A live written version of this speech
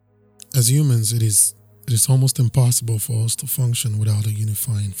As humans, it is almost impossible for us to function without a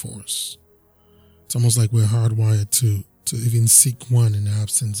unifying force. It's almost like we're hardwired to even seek one in the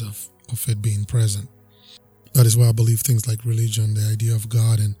absence of it being present. That is why I believe things like religion, the idea of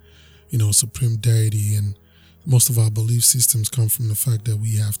God and, supreme deity, and most of our belief systems come from the fact that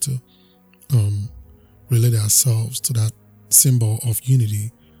we have to relate ourselves to that symbol of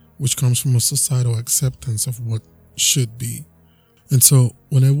unity, which comes from a societal acceptance of what should be. And so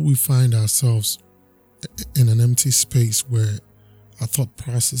whenever we find ourselves in an empty space where our thought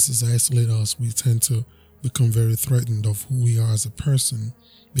processes isolate us, we tend to become very threatened of who we are as a person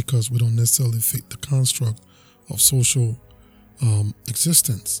because we don't necessarily fit the construct of social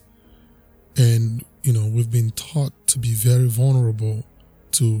existence. And, we've been taught to be very vulnerable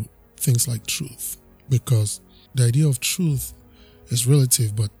to things like truth, because the idea of truth is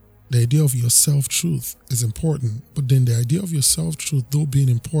relative, but the idea of your self-truth is important. But then the idea of your self-truth, though being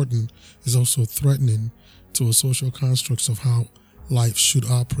important, is also threatening to a social constructs of how life should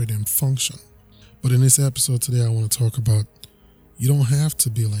operate and function. But in this episode today, I want to talk about you don't have to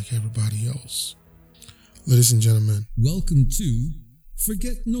be like everybody else. Ladies and gentlemen, welcome to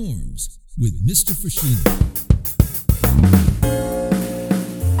Forget Norms with Mr. Fashino.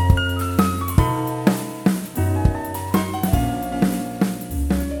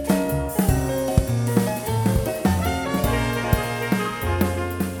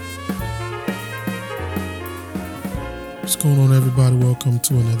 What's going on, everybody? Welcome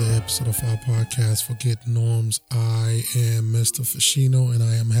to another episode of our podcast, Forget Norms. I am Mr. Fashino, and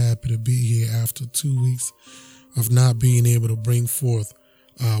I am happy to be here after 2 weeks of not being able to bring forth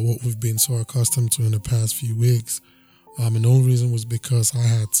what we've been so accustomed to in the past few weeks. And the only reason was because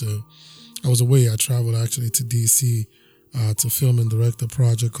I was away. I traveled actually to DC to film and direct a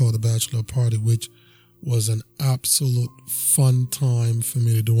project called The Bachelor Party, which was an absolute fun time for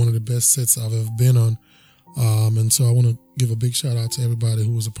me to do, one of the best sets I've ever been on. And so I want to give a big shout out to everybody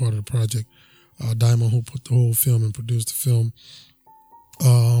who was a part of the project. Diamond, who put the whole film and produced the film.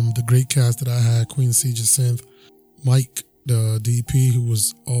 The great cast that I had, Queen C. Jacinth, Mike, the DP, who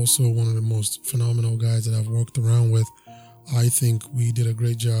was also one of the most phenomenal guys that I've worked around with. I think we did a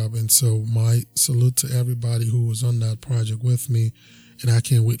great job. And so my salute to everybody who was on that project with me. And I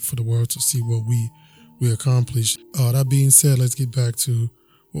can't wait for the world to see what we accomplished. That being said, let's get back to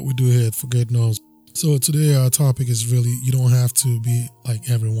what we do here at Forget Norms. So today our topic is really, you don't have to be like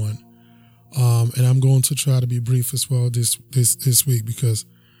everyone. And I'm going to try to be brief as well this week, because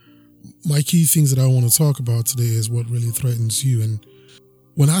my key things that I want to talk about today is what really threatens you. And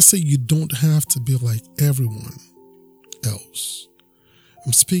when I say you don't have to be like everyone else,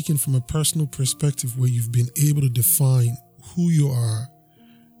 I'm speaking from a personal perspective where you've been able to define who you are,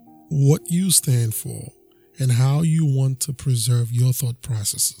 what you stand for, and how you want to preserve your thought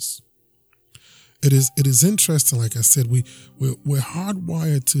processes. It is interesting, like I said, we're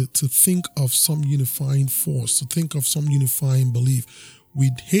hardwired to think of some unifying force, to think of some unifying belief.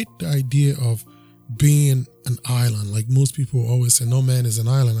 We hate the idea of being an island. Like most people always say, no man is an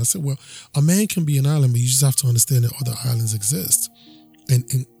island. I said, well, a man can be an island, but you just have to understand that other islands exist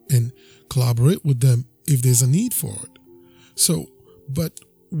and collaborate with them if there's a need for it. So, but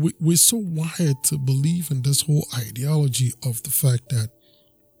we're so wired to believe in this whole ideology of the fact that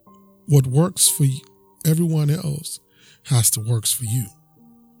what works for everyone else has to work for you.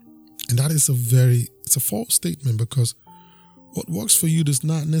 And that is it's a false statement, because what works for you does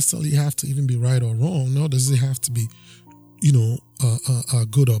not necessarily have to even be right or wrong. Nor does it have to be,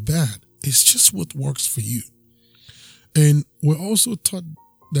 good or bad. It's just what works for you. And we're also taught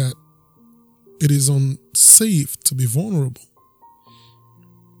that it is unsafe to be vulnerable.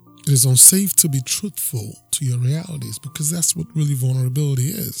 It is unsafe to be truthful to your realities, because that's what really vulnerability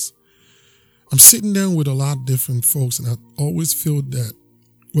is. I'm sitting down with a lot of different folks, and I always feel that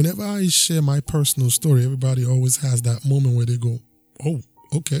whenever I share my personal story, everybody always has that moment where they go, oh,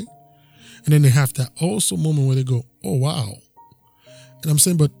 okay. And then they have that also moment where they go, oh, wow. And I'm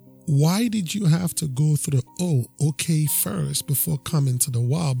saying, but why did you have to go through the, oh, okay first before coming to the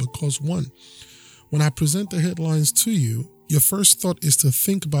wow? Because one, when I present the headlines to you, your first thought is to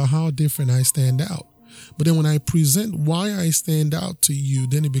think about how different I stand out. But then when I present why I stand out to you,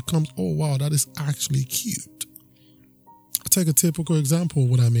 then it becomes, oh, wow, that is actually cute. I'll take a typical example of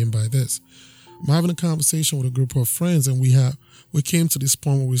what I mean by this. I'm having a conversation with a group of friends, and we came to this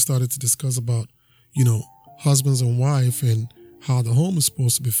point where we started to discuss about, husbands and wife and how the home is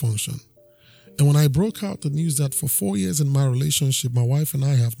supposed to be functioned. And when I broke out the news that for 4 years in my relationship, my wife and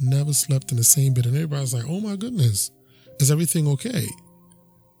I have never slept in the same bed, and everybody's like, oh my goodness, is everything okay?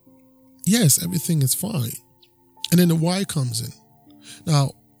 Yes, everything is fine. And then the why comes in.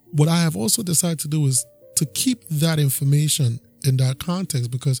 Now, what I have also decided to do is to keep that information in that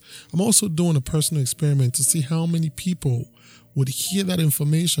context, because I'm also doing a personal experiment to see how many people would hear that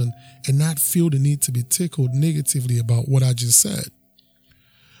information and not feel the need to be tickled negatively about what I just said.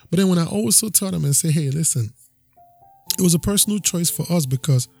 But then when I also tell them and say, hey, listen, it was a personal choice for us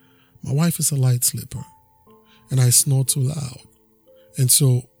because my wife is a light sleeper and I snore too loud. And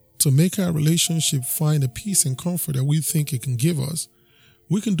so to make our relationship find the peace and comfort that we think it can give us,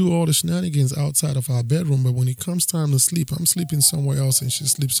 we can do all the shenanigans outside of our bedroom, but when it comes time to sleep, I'm sleeping somewhere else and she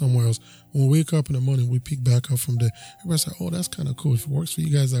sleeps somewhere else. When we wake up in the morning, we pick back up from there. Everybody's like, oh, that's kind of cool. If it works for you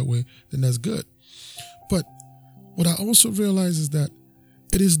guys that way, then that's good. But what I also realize is that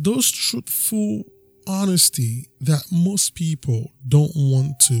it is those truthful honesty that most people don't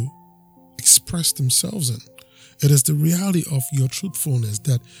want to express themselves in. It is the reality of your truthfulness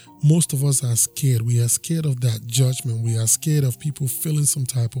that most of us are scared. We are scared of that judgment. We are scared of people feeling some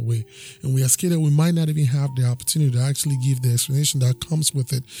type of way. And we are scared that we might not even have the opportunity to actually give the explanation that comes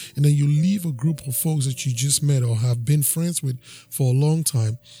with it. And then you leave a group of folks that you just met or have been friends with for a long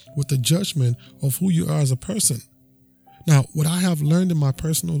time with the judgment of who you are as a person. Now, what I have learned in my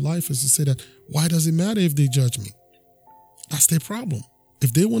personal life is to say that, why does it matter if they judge me? That's their problem.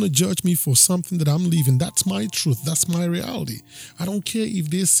 If they want to judge me for something that I'm leaving, that's my truth. That's my reality. I don't care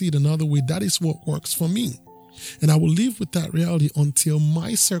if they see it another way. That is what works for me. And I will live with that reality until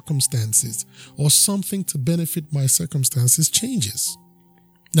my circumstances or something to benefit my circumstances changes.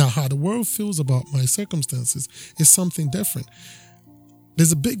 Now, how the world feels about my circumstances is something different.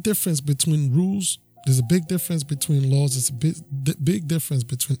 There's a big difference between rules. There's a big difference between laws. There's a big difference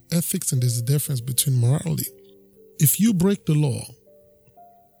between ethics, and there's a difference between morality. If you break the law,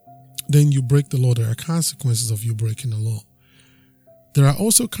 then you break the law. There are consequences of you breaking the law. There are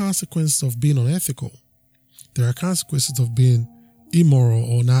also consequences of being unethical. There are consequences of being immoral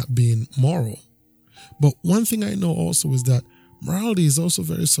or not being moral. But one thing I know also is that morality is also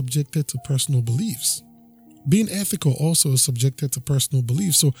very subjected to personal beliefs. Being ethical also is subjected to personal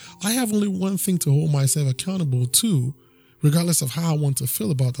beliefs. So I have only one thing to hold myself accountable to, regardless of how I want to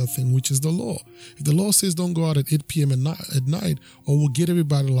feel about that thing, which is the law. If the law says don't go out at 8 p.m. at night or we'll get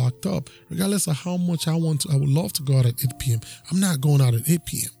everybody locked up, regardless of how much I would love to go out at 8 p.m., I'm not going out at 8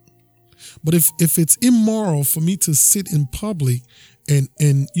 p.m. But if it's immoral for me to sit in public and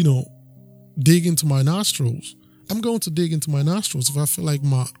dig into my nostrils, I'm going to dig into my nostrils if I feel like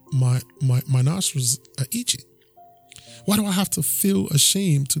my nostrils are itchy. Why do I have to feel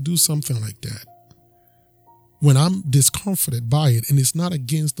ashamed to do something like that? When I'm discomforted by it and it's not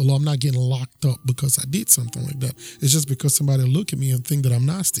against the law, I'm not getting locked up because I did something like that. It's just because somebody look at me and think that I'm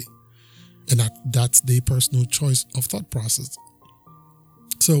nasty. And that's their personal choice of thought process.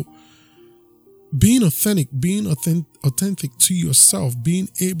 So being authentic to yourself, being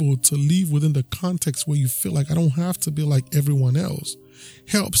able to live within the context where you feel like I don't have to be like everyone else,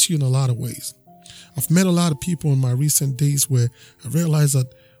 helps you in a lot of ways. I've met a lot of people in my recent days where I realized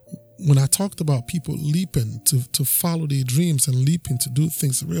that when I talked about people leaping to follow their dreams and leaping to do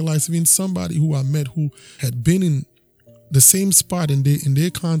things, I realized even somebody who I met who had been in the same spot in their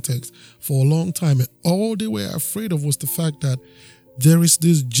context for a long time, and all they were afraid of was the fact that there is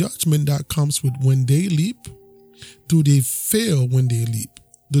this judgment that comes with when they leap. Do they fail when they leap?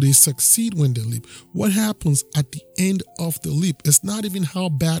 Do they succeed when they leap? What happens at the end of the leap? It's not even how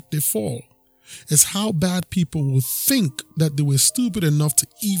bad they fall. It's how bad people will think that they were stupid enough to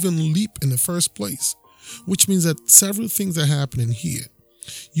even leap in the first place, which means that several things are happening here.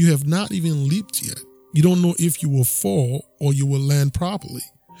 You have not even leaped yet. You don't know if you will fall or you will land properly.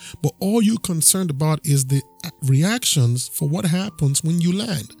 But all you're concerned about is the reactions for what happens when you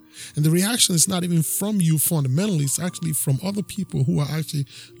land. And the reaction is not even from you fundamentally. It's actually from other people who are actually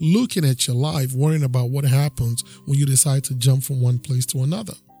looking at your life, worrying about what happens when you decide to jump from one place to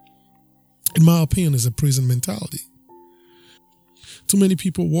another. In my opinion, it's a prison mentality. Too many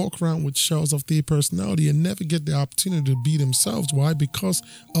people walk around with shells of their personality and never get the opportunity to be themselves. Why? Because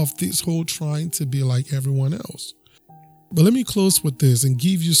of this whole trying to be like everyone else. But let me close with this and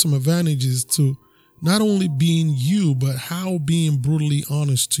give you some advantages to not only being you, but how being brutally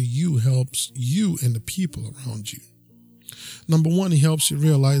honest to you helps you and the people around you. Number one, it helps you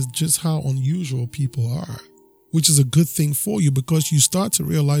realize just how unusual people are, which is a good thing for you because you start to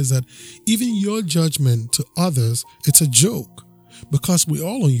realize that even your judgment to others, it's a joke because we're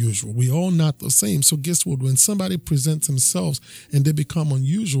all unusual. We're all not the same. So guess what? When somebody presents themselves and they become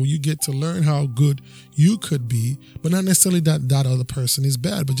unusual, you get to learn how good you could be, but not necessarily that other person is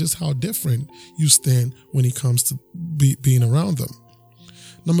bad, but just how different you stand when it comes to being around them.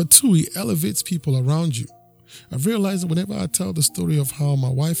 Number two, he elevates people around you. I've realized that whenever I tell the story of how my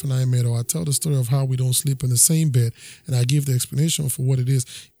wife and I met, or I tell the story of how we don't sleep in the same bed, and I give the explanation for what it is,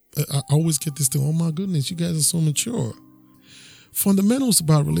 I always get this thing, oh my goodness, you guys are so mature. Fundamentals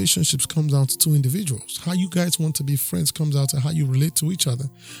about relationships comes down to two individuals. How you guys want to be friends comes down to how you relate to each other.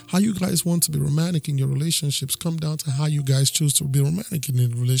 How you guys want to be romantic in your relationships come down to how you guys choose to be romantic in a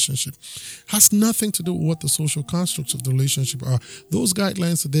relationship. Has nothing to do with what the social constructs of the relationship are. Those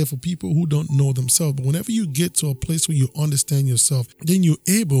guidelines are there for people who don't know themselves. But whenever you get to a place where you understand yourself, then you're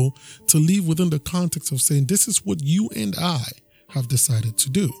able to live within the context of saying, this is what you and I have decided to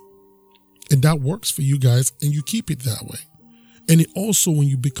do. And that works for you guys, and you keep it that way. And it also, when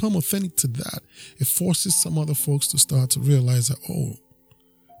you become authentic to that, it forces some other folks to start to realize that, oh,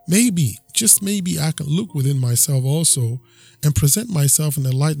 maybe, just maybe I can look within myself also and present myself in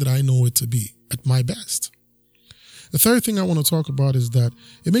the light that I know it to be at my best. The third thing I want to talk about is that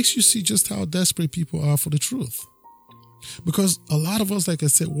it makes you see just how desperate people are for the truth. Because a lot of us, like I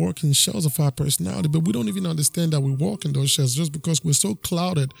said, work in shells of our personality, but we don't even understand that we walk in those shells just because we're so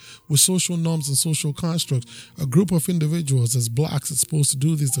clouded with social norms and social constructs. A group of individuals as blacks is supposed to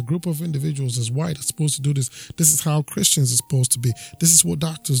do this. A group of individuals as white is supposed to do this. This is how Christians are supposed to be. This is what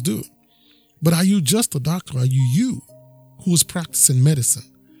doctors do. But are you just a doctor? Are you who is practicing medicine?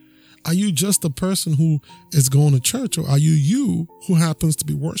 Are you just a person who is going to church, or are you who happens to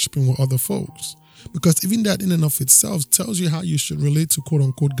be worshiping with other folks? Because even that in and of itself tells you how you should relate to quote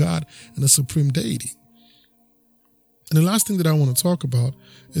unquote God and the supreme deity. And the last thing that I want to talk about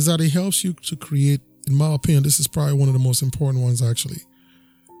is that it helps you to create, in my opinion, this is probably one of the most important ones actually,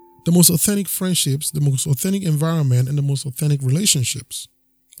 the most authentic friendships, the most authentic environment, and the most authentic relationships.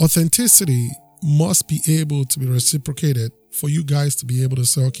 Authenticity must be able to be reciprocated for you guys to be able to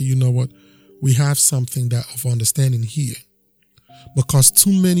say, okay, you know what, we have something that of understanding here. Because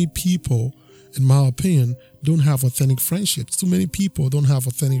too many people, in my opinion, don't have authentic friendships. Too many people don't have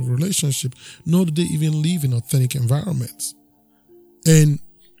authentic relationships, nor do they even live in authentic environments. And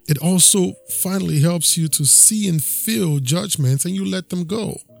it also finally helps you to see and feel judgments, and you let them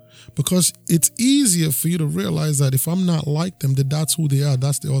go. Because it's easier for you to realize that if I'm not like them, then that's who they are.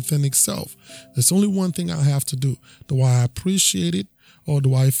 That's the authentic self. There's only one thing I have to do. Do I appreciate it, or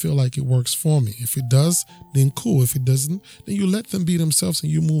do I feel like it works for me? If it does, then cool. If it doesn't, then you let them be themselves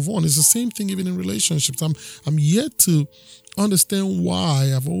and you move on. It's the same thing even in relationships. I'm yet to understand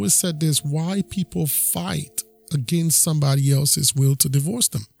why, I've always said this, why people fight against somebody else's will to divorce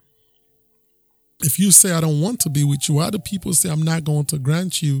them. If you say, I don't want to be with you, why do people say, I'm not going to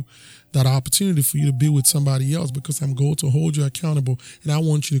grant you that opportunity for you to be with somebody else, because I'm going to hold you accountable and I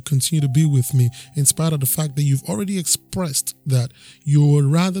want you to continue to be with me in spite of the fact that you've already expressed that you would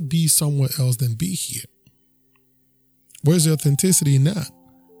rather be somewhere else than be here? Where's the authenticity in that?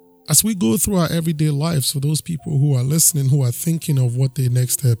 As we go through our everyday lives, for those people who are listening, who are thinking of what their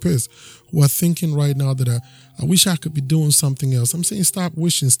next step is, who are thinking right now that I wish I could be doing something else, I'm saying stop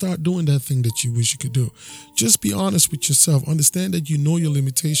wishing, start doing that thing that you wish you could do. Just be honest with yourself. Understand that you know your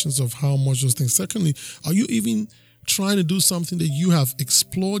limitations of how much those things. Secondly, are you even trying to do something that you have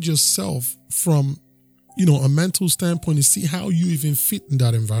explored yourself from, a mental standpoint to see how you even fit in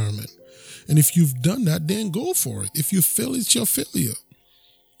that environment? And if you've done that, then go for it. If you fail, it's your failure.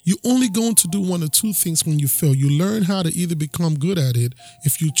 You're only going to do one or two things when you fail. You learn how to either become good at it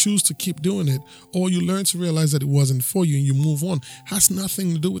if you choose to keep doing it, or you learn to realize that it wasn't for you and you move on. Has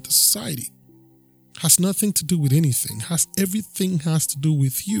nothing to do with the society. Has nothing to do with anything. Everything has to do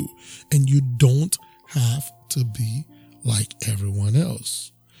with you. And you don't have to be like everyone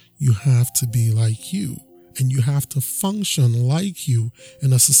else. You have to be like you. And you have to function like you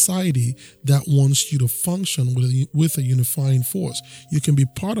in a society that wants you to function with a unifying force. You can be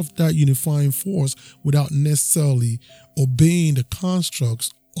part of that unifying force without necessarily obeying the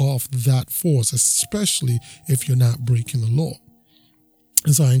constructs of that force, especially if you're not breaking the law.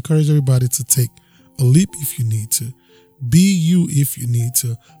 And so I encourage everybody to take a leap if you need to. Be you if you need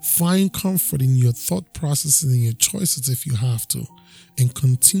to. Find comfort in your thought processes and your choices if you have to. And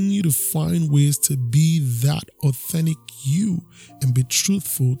continue to find ways to be that authentic you and be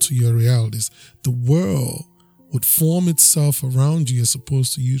truthful to your realities. The world would form itself around you as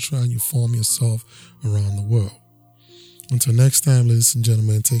opposed to you trying to form yourself around the world. Until next time, ladies and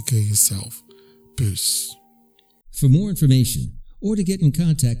gentlemen, take care of yourself. Peace. For more information or to get in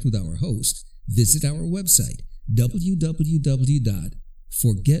contact with our host, visit our website,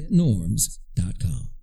 www.forgetnorms.com.